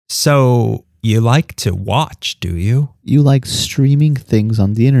So you like to watch, do you? You like streaming things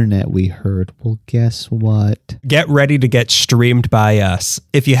on the internet, we heard. Well, guess what? Get ready to get streamed by us.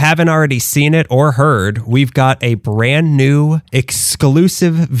 If you haven't already seen it or heard, we've got a brand new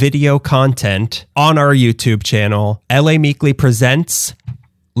exclusive video content on our YouTube channel. LA Meekly presents...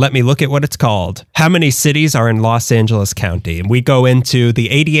 Let me look at what it's called. How many cities are in Los Angeles County? And we go into the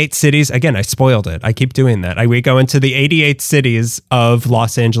 88 cities. Again, I spoiled it. I keep doing that. We go into the 88 cities of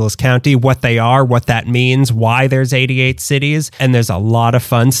Los Angeles County, what they are, what that means, why there's 88 cities. And there's a lot of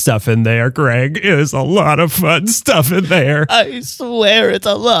fun stuff in there, Greg. There's a lot of fun stuff in there. I swear it's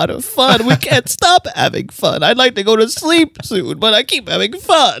a lot of fun. We can't stop having fun. I'd like to go to sleep soon, but I keep having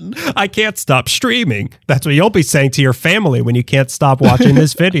fun. I can't stop streaming. That's what you'll be saying to your family when you can't stop watching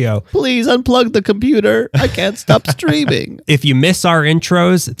this video. Please unplug the computer. I can't stop streaming. If you miss our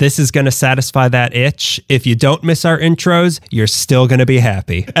intros, this is going to satisfy that itch. If you don't miss our intros, you're still going to be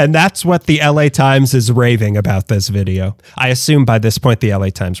happy. And that's what the LA Times is raving about this video. I assume by this point, the LA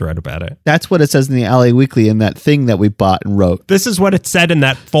Times wrote about it. That's what it says in the LA Weekly in that thing that we bought and wrote. This is what it said in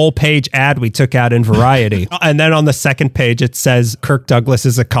that full page ad we took out in Variety. And then on the second page, it says Kirk Douglas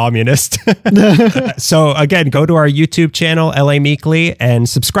is a communist. So again, go to our YouTube channel, LA Meekly, and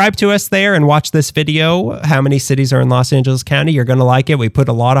subscribe to us there and watch this video. How many cities are in Los Angeles County? You're going to like it. We put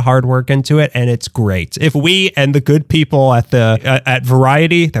a lot of hard work into it, and it's great. If we and the good people at the at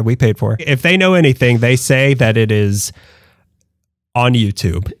Variety that we paid for, if they know anything, they say that it is on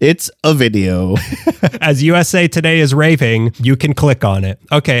YouTube. It's a video. As USA Today is raving, you can click on it.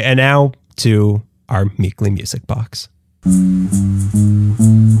 Okay, and now to our Meekly Music Box.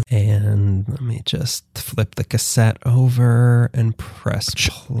 And let me just flip the cassette over and press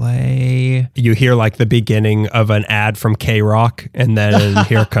play. You hear like the beginning of an ad from K-Rock, and then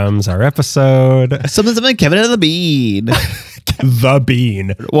here comes our episode. Something Kevin and the Bean. The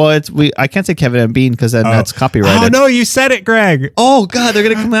Bean. Well, I can't say Kevin and Bean because then that's copyrighted. Oh no, you said it, Greg. Oh God, they're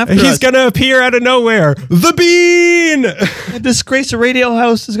gonna come after us. He's gonna appear out of nowhere. The Bean. A disgraced radio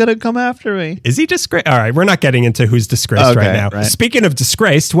house is gonna come after me. Is he disgraced? All right, we're not getting into who's disgraced right now. Right. Speaking of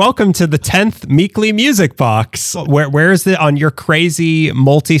disgraced, welcome to the 10th Meekly Music Box. Where is it on your crazy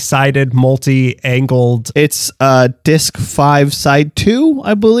multi-sided, multi-angled? It's disc 5 side 2,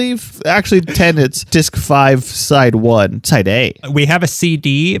 I believe. Actually 10, it's disc 5 side 1, side A. We have a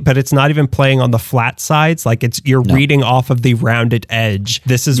CD, but it's not even playing on the flat sides. Like you're reading off of the rounded edge.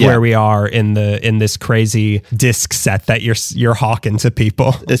 This is where we are in this crazy disc set that you're hawking to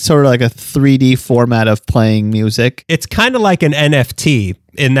people. It's sort of like a 3D format of playing music. It's kind of like an NFT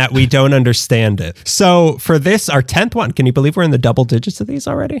in that we don't understand it. So for this, our 10th one, can you believe we're in the double digits of these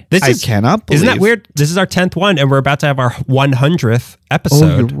already? I cannot believe. Isn't that weird? This is our 10th one, and we're about to have our 100th episode.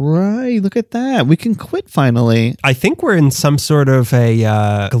 Oh, you're right. Look at that. We can quit finally. I think we're in some sort of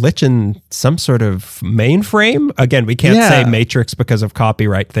a glitch in some sort of mainframe. Again, we can't say Matrix because of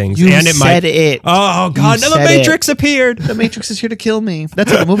copyright things. You said it. Oh God, no, the Matrix appeared. The Matrix is here to kill me. That's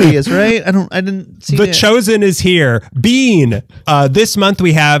what the movie is, right? I didn't see The Chosen is here. Bean. This month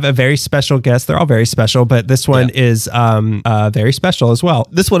we have a very special guest. They're all very special, but this one is very special as well.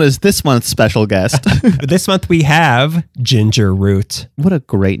 This one is this month's special guest. This month we have Ginger Root. What a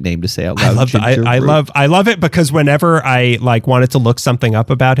great name to say out loud. I love it because whenever I wanted to look something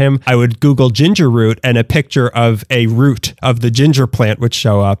up about him, I would Google Ginger Root and a picture of a root of the ginger plant would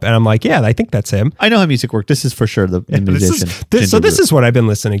show up, and I'm like, yeah, I think that's him. I know how music works. This is for sure the musician. This is what I've been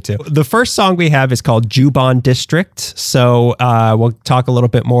listening to. The first song we have is called Jubon District. So we'll talk a little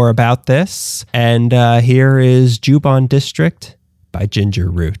bit more about this. And here is Jubon District by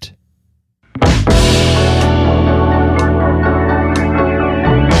Ginger Root.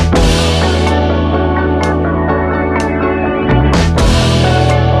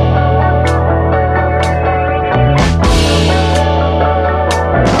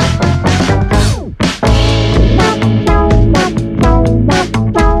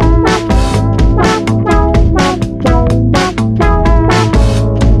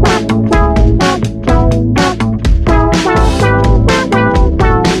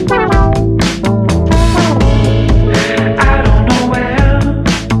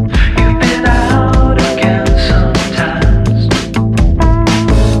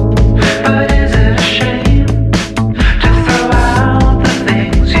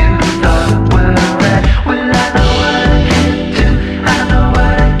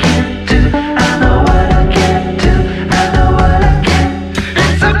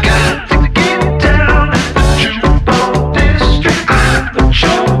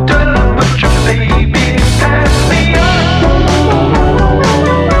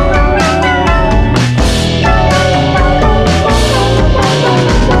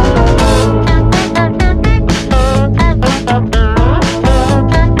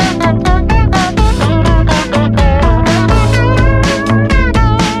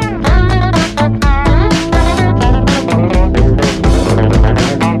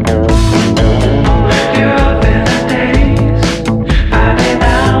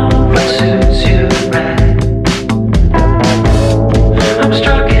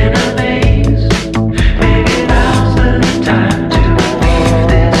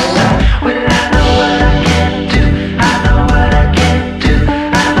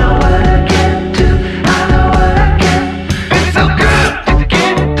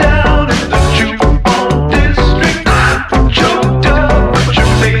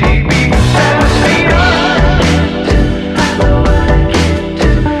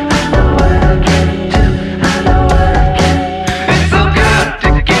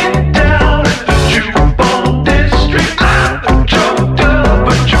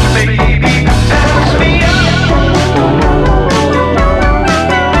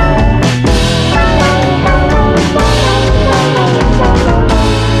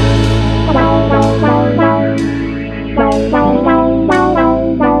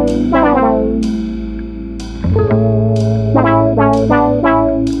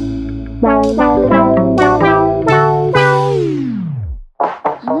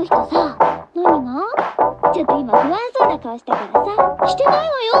 ない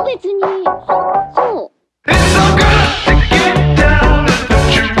わよ別に。そう。It's so good to get down to the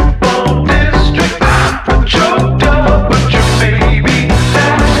Jubal District. I'm choked up, but your baby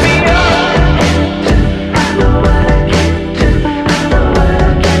sets me up.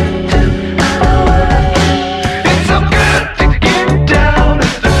 It's so good to get down to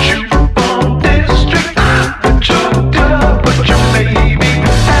the Jubal District. I'm choked up, but your baby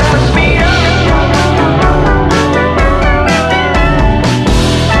sets me up.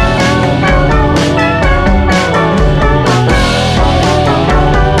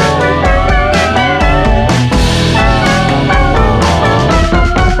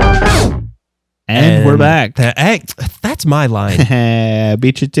 And we're back. That's my line.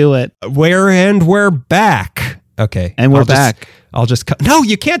 Beat you to it. We're back. Okay. And we're I'll just- back. I'll just cut. No,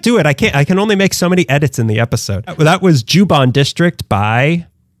 you can't do it. I can only make so many edits in the episode. That was Juban District by...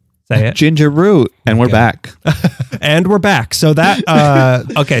 Say it. Ginger Root. And we're Okay. back. And we're back. So that,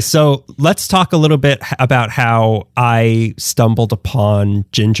 okay, so let's talk a little bit about how I stumbled upon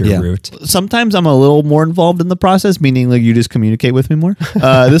Ginger Root. Sometimes I'm a little more involved in the process, meaning like you just communicate with me more.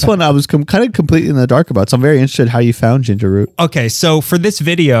 This one I was kind of completely in the dark about, so I'm very interested how you found Ginger Root. Okay, so for this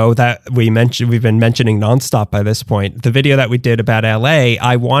video that we've been mentioning nonstop by this point, the video that we did about LA,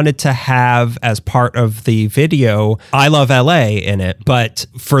 I wanted to have as part of the video, I Love LA in it, but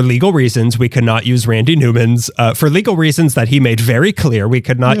for legal reasons, we could not use Randy Newman's, for legal reasons that he made very clear, we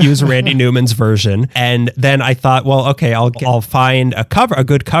could not use Randy Newman's version. And then I thought, well, okay, I'll find a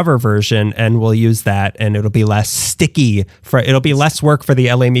good cover version and we'll use that, and it'll be less sticky it'll be less work for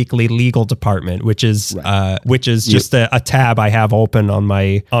the LA Meekly legal department, which is just a tab I have open on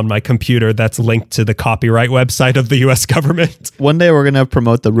my computer that's linked to the copyright website of the US government. One day we're going to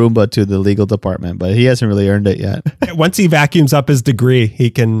promote the Roomba to the legal department, but he hasn't really earned it yet. Once he vacuums up his degree, he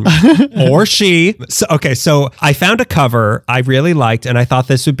can, or she. So I found a cover I really liked, and I thought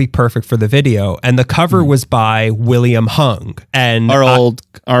this would be perfect for the video. And the cover was by William Hung, and Our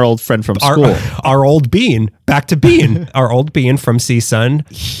old friend from school. our old Bean, back to Bean, our old Bean from CSUN.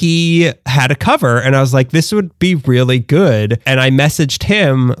 He had a cover, and I was like, this would be really good. And I messaged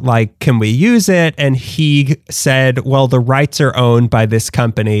him like, can we use it? And he said, well, the rights are owned by this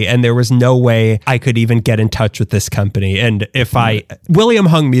company, and there was no way I could even get in touch with this company. And William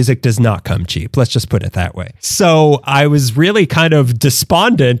Hung music does not come cheap. Let's just put it that way. So I was really kind of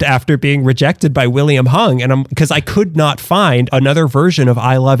despondent after being rejected by William Hung, and because I could not find another version of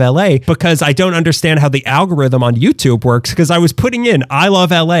I Love LA, because I don't understand how the algorithm on YouTube works, because I was putting in I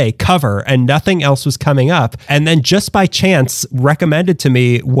Love LA cover and nothing else was coming up. And then just by chance, recommended to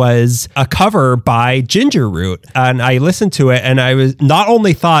me was a cover by Ginger Root. And I listened to it, and I was not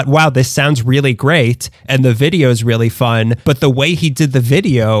only thought, wow, this sounds really great and the video is really fun, but the way he did the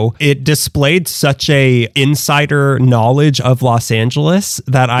video, it displayed such a insider knowledge of Los Angeles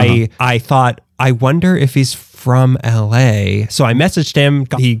that I thought, I wonder if he's from LA. So I messaged him.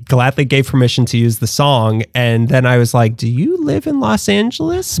 He gladly gave permission to use the song. And then I was like, do you live in Los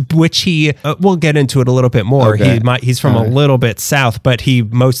Angeles? Which he, we'll get into it a little bit more. Okay. He's from a little bit south, but he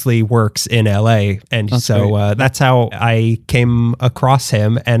mostly works in LA. And that's how I came across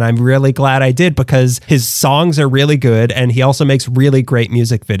him. And I'm really glad I did, because his songs are really good. And he also makes really great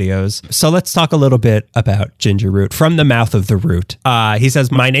music videos. So let's talk a little bit about Ginger Root from the mouth of the Root. He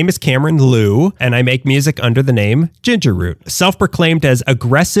says, my name is Cameron Liu, and I make music under the name Ginger Root. Self-proclaimed as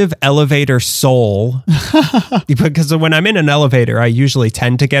aggressive elevator soul, because when I'm in an elevator, I usually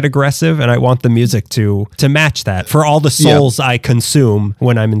tend to get aggressive, and I want the music to match that for all the souls I consume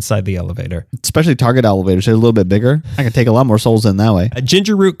when I'm inside the elevator. Especially Target elevators, they're a little bit bigger. I can take a lot more souls in that way.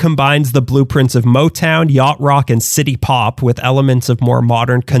 Ginger Root combines the blueprints of Motown, yacht rock, and city pop with elements of more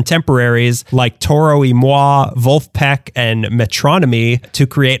modern contemporaries like Toro y Moi, Wolfpack, and Metronomy to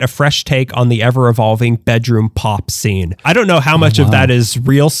create a fresh take on the ever-evolving bedroom pop scene. I don't know how much of that is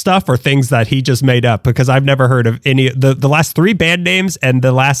real stuff or things that he just made up, because I've never heard of any the last three band names and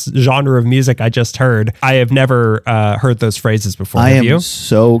the last genre of music I just heard. I have never heard those phrases before. I Have am you?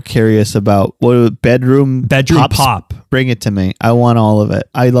 so curious about what bedroom pop. Bring it to me. I want all of it.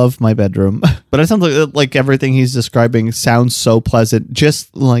 I love my bedroom. But it sounds like everything he's describing sounds so pleasant,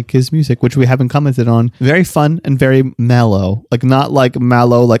 just like his music, which we haven't commented on. Very fun and very mellow. Like not like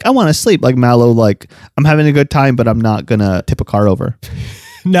mellow, like I want to sleep. Like mellow, like I'm having a good time, but I'm not gonna tip a car over.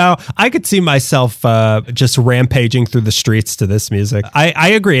 No, I could see myself just rampaging through the streets to this music. I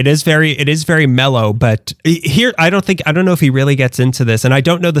agree. It is very mellow, but here I don't know if he really gets into this, and I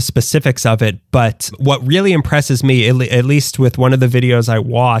don't know the specifics of it. But what really impresses me, at least with one of the videos I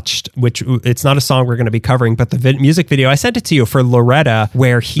watched, which it's not a song we're going to be covering, but the music video, I sent it to you for Loretta,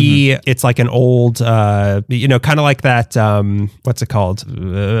 where it's like an old, kind of like that. What's it called?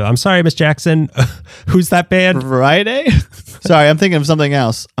 I'm sorry, Miss Jackson. Who's that band? Friday? Sorry, I'm thinking of something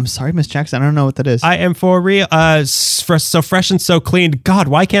else. I'm sorry, Miss Jackson. I don't know what that is. I am for real. So fresh and so clean. God,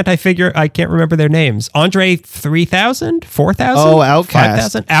 why can't I can't remember their names. Andre 3000? 4000? Oh,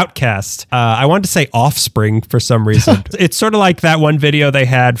 Outkast. 5000? Outkast. I wanted to say Offspring for some reason. It's sort of like that one video they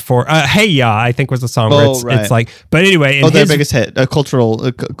had for Hey Ya, I think was the song where it's like, but anyway. Their biggest hit, a cultural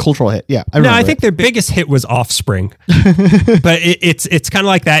hit. Yeah, I think their biggest hit was Offspring. But it's kind of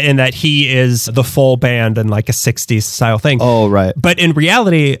like that in that he is the full band and like a 60s style thing. Oh, right. But in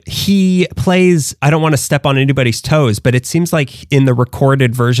reality, he plays, I don't want to step on anybody's toes, but it seems like in the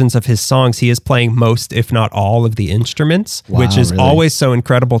recorded versions of his songs, he is playing most, if not all, of the instruments, which is always so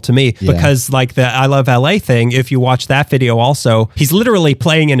incredible to me because like the I Love LA thing, if you watch that video also, he's literally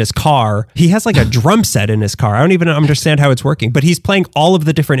playing in his car. He has like a drum set in his car. I don't even understand how it's working, but he's playing all of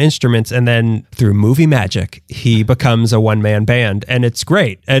the different instruments, and then through movie magic, he becomes a one-man band, and it's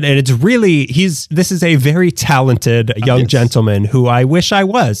great. And it's really, this is a very talented young gentleman who I wish I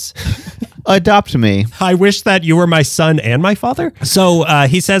was. Adopt me. I wish that you were my son and my father. So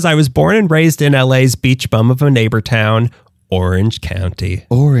he says, I was born and raised in LA's beach bum of a neighbor town, Orange County.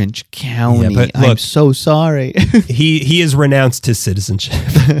 Orange County. Yeah, but I'm so sorry. He has renounced his citizenship.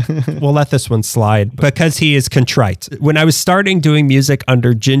 We'll let this one slide because he is contrite. When I was starting doing music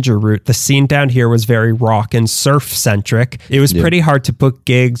under Ginger Root, the scene down here was very rock and surf centric. It was pretty hard to book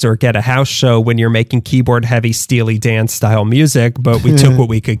gigs or get a house show when you're making keyboard heavy Steely Dan style music, but we took what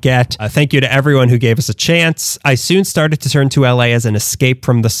we could get. Thank you to everyone who gave us a chance. I soon started to turn to LA as an escape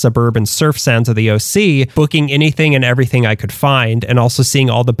from the suburban surf sounds of the OC, booking anything and everything I could find, and also seeing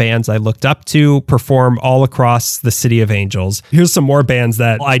all the bands I looked up to perform all across the City of Angels. Here's some more bands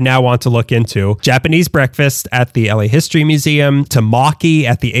that I now want to look into. Japanese Breakfast at the LA History Museum, Tamaki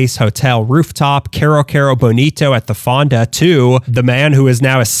at the Ace Hotel rooftop, Caro Caro Bonito at the Fonda, to the man who is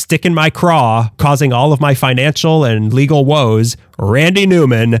now a stick in my craw, causing all of my financial and legal woes, Randy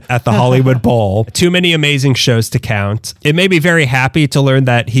Newman at the Hollywood Bowl. Too many amazing shows to count. It made me very happy to learn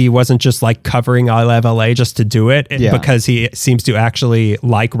that he wasn't just like covering I Love LA just to do it, because he seems to actually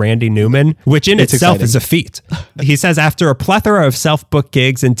like Randy Newman, which in itself is a feat. He says, after a plethora of self-book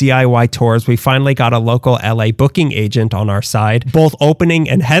gigs and DIY tours, we finally got a local LA booking agent on our side, both opening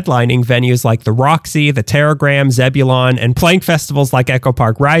and headlining venues like the Roxy, the Terragram, Zebulon, and playing festivals like Echo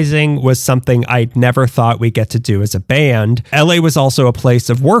Park Rising was something I'd never thought we'd get to do as a band. LA was also a place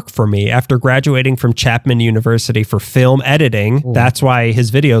of work for me. After graduating from Chapman University for film editing, that's why his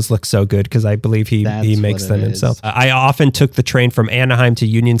videos look so good, because I believe he makes them himself. I often took the train from Anaheim to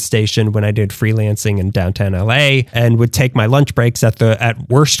Union Station when I did freelancing in downtown LA, and would take my lunch breaks at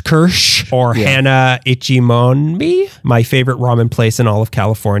Wurstkirch or Hana Ichimonmi, my favorite ramen place in all of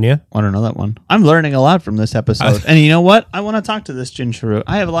California. I don't know that one. I'm learning a lot from this episode. And you know what? I want to talk to this Ginger Root.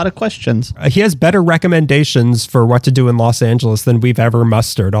 I have a lot of questions. He has better recommendations for what to do in Los Angeles than we've ever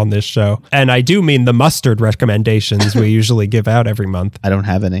mustered on this show. And I do mean the mustard recommendations we usually give out every month. I don't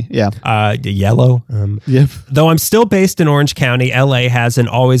have any. Yeah. Yellow. Though I'm still based in Orange County, LA has and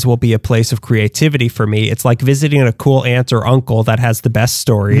always will be a place of creativity for me. It's like visiting a cool aunt or uncle that has the best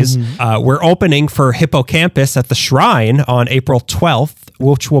stories. We're opening for Hippocampus at the Shrine on April 12th,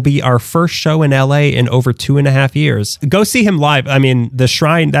 which will be our first show in LA in over 2.5 years. Go see him live. I mean, the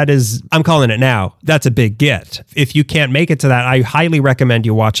Shrine, I'm calling it now. That's a big get. If you can't make it to that, I highly recommend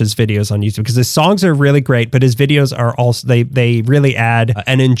you watch his videos on YouTube, because his songs are really great, but his videos are also, they really add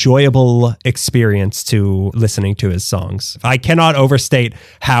an enjoyable experience to listening to his songs. I cannot overstate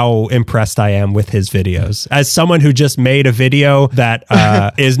how impressed I am with his videos. As someone who just made a video that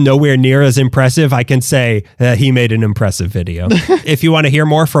is nowhere near as impressive, I can say that he made an impressive video. If you want to hear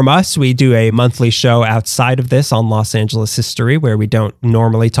more from us, we do a monthly show outside of this on Los Angeles history, where we don't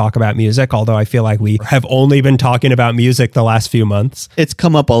normally talk about music, although I feel like we have only been talking about music the last few months. It's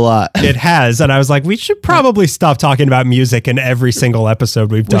come up a lot. It has. And I was like, we should probably stop talking about music in every single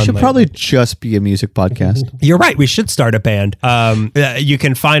episode we've done. We should probably just be a music podcast. You're right. We should start a band. You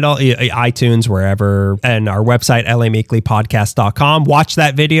can find all iTunes, wherever, and our website, lameeklypodcast.com. Watch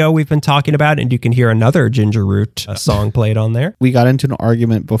that video we've been talking about, and you can hear another Ginger Root song played on there. We got into an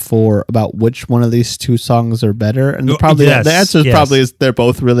argument before about which one of these two songs are better, and probably Yes, the answer is yes. probably is they're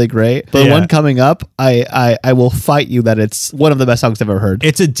both really great. But the Yeah. one coming up, I will fight you that it's one of the best songs I've ever heard.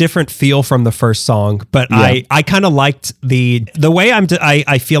 It's a different feel from the first song, but Yeah. I kind of liked the way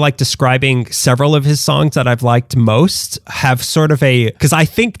I feel like describing several of his songs that I've liked most have sort of because I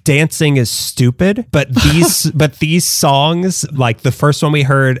think dancing is stupid, but these songs, like the first one we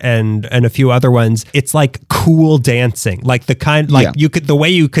heard and a few other ones, it's like cool dancing, like the kind like Yeah. the way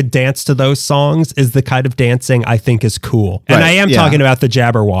you could dance to those songs is the kind of dancing I think is cool. And Right, I am yeah. talking about the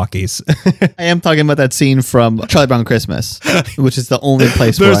Jabberwockies. I am talking about that scene from Charlie Brown Christmas, which is the only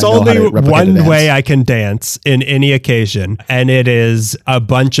place There's where I know only how to replicate a one dance. way I can dance in any occasion, and it is a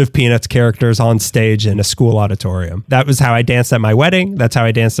bunch of Peanuts characters on stage in a school auditorium. That was how I danced at my wedding. That's how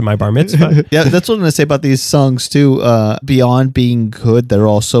I danced at my bar mitzvah. Yeah, that's what I'm gonna say about these songs too. Beyond being good, they're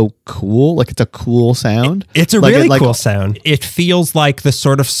also cool. Like it's a cool sound. It's a Like, really like- cool sound. It feels like the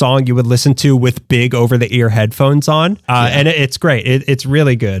sort of song you would listen to with big over-the-ear headphones on, and it's great. It's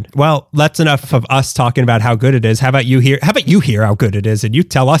really good. Well, that's enough of us talking about how good it is. How about you hear how good it is, and you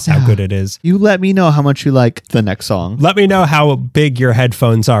tell us how good it is. You let me know how much you like the next song. Let me know how big your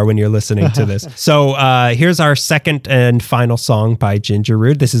headphones are when you're listening to this. So here's our second and final song by Ginger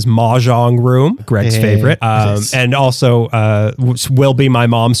Root. This is Mahjong Room, Greg's Yeah, favorite, yes. and also will be my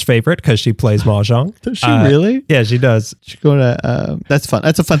mom's favorite because she plays Mahjong. Does she really? Yeah, she does. Should go to. That's fun.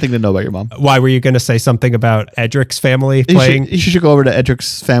 That's a fun thing to know about your mom. Why were you going to say something about Edric's family playing? You should go over to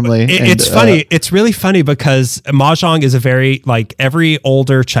Edric's family. It's funny. It's really funny because Mahjong is a very, like, every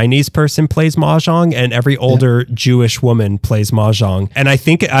older Chinese person plays Mahjong and every older Jewish woman plays Mahjong. And I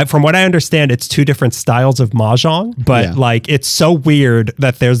think, from what I understand, it's two different styles of Mahjong, but Yeah. like, it's so weird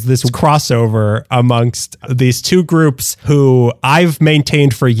that there's this crossover amongst these two groups who I've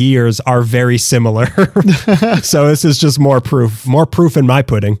maintained for years are very similar. So this is just more proof in my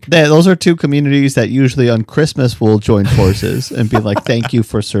pudding. Yeah, those are two communities that usually on Christmas will join forces and be like, "Thank you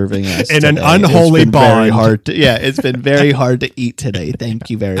for serving us In an today. unholy It's been very bond." hard. It's been very hard to eat today. Thank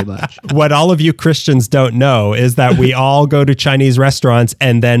you very much." What all of you Christians don't know is that we all go to Chinese restaurants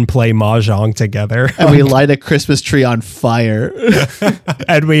and then play Mahjong together. And we light a Christmas tree on fire.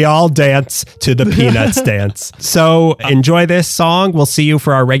 And we all dance to the Peanuts dance. So enjoy this song. We'll see you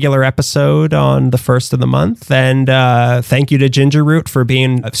for our regular episode on the 1st of the month. And thank you to Ginger Root for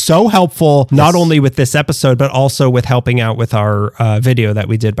being so helpful, not only with this episode, but also with helping out with our video that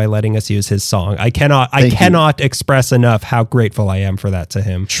we did by letting us use his song. I cannot express enough how grateful I am for that to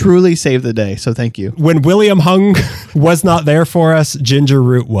him. Truly saved the day. So thank you. When William Hung was not there for us, Ginger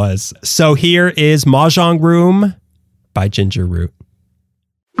Root was. So here is Mahjong Room by Ginger Root.